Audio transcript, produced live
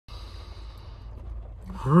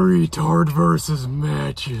Retard versus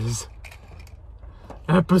matches.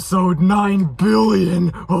 Episode 9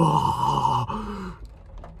 billion. Oh.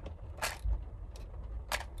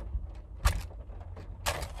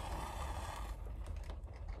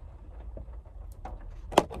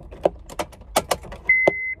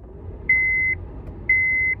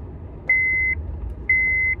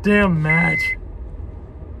 Damn match.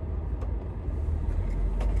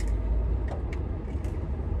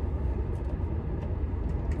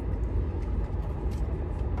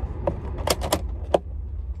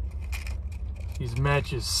 These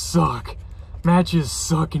matches suck. Matches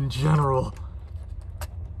suck in general.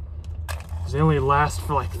 They only last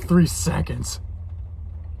for like 3 seconds.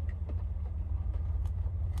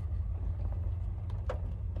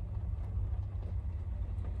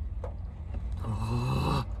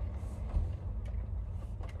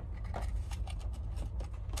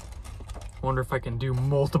 Wonder if I can do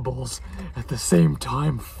multiples at the same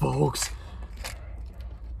time, folks.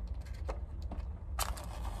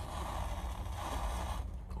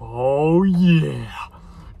 Oh yeah,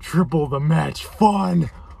 triple the match fun.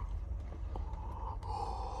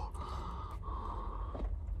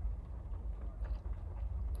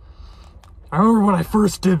 I remember when I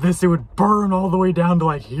first did this, it would burn all the way down to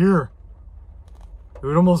like here. It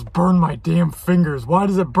would almost burn my damn fingers. Why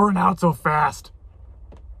does it burn out so fast?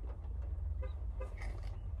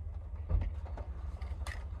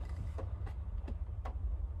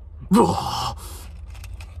 Ugh.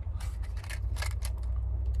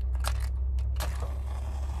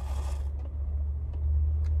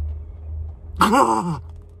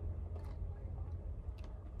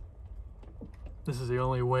 This is the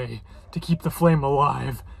only way to keep the flame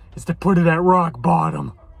alive, is to put it at rock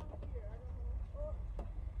bottom.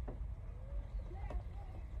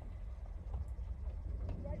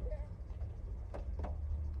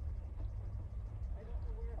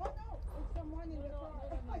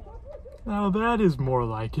 Now that is more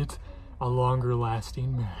like it, a longer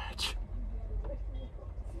lasting match.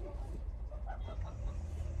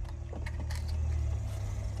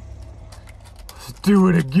 Let's do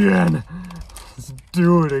it again. Let's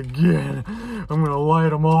do it again. I'm gonna light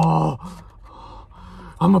them all.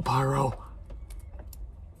 I'm a pyro.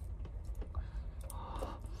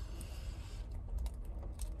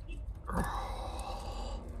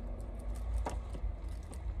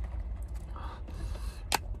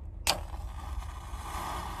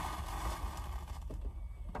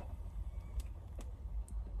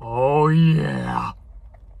 Oh yeah.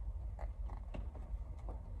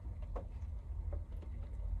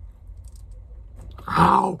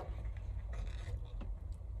 Ow!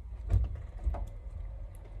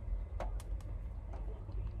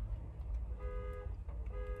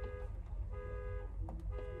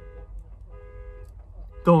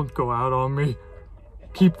 Don't go out on me.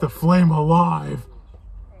 Keep the flame alive.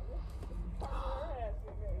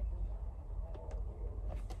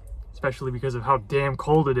 Especially because of how damn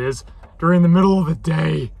cold it is during the middle of the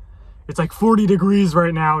day. It's like 40 degrees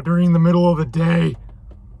right now during the middle of the day.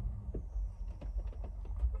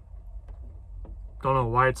 Don't know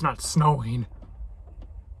why it's not snowing.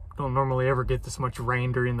 Don't normally ever get this much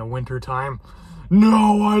rain during the winter time.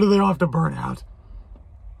 No, why do they all have to burn out?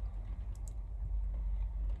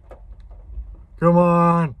 Come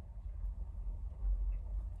on.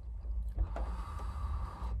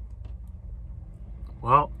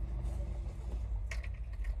 Well,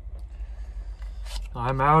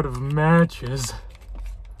 I'm out of matches.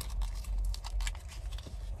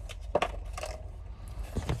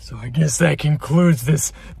 So I guess that concludes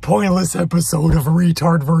this pointless episode of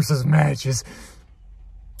Retard versus Matches.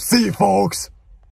 See you, folks.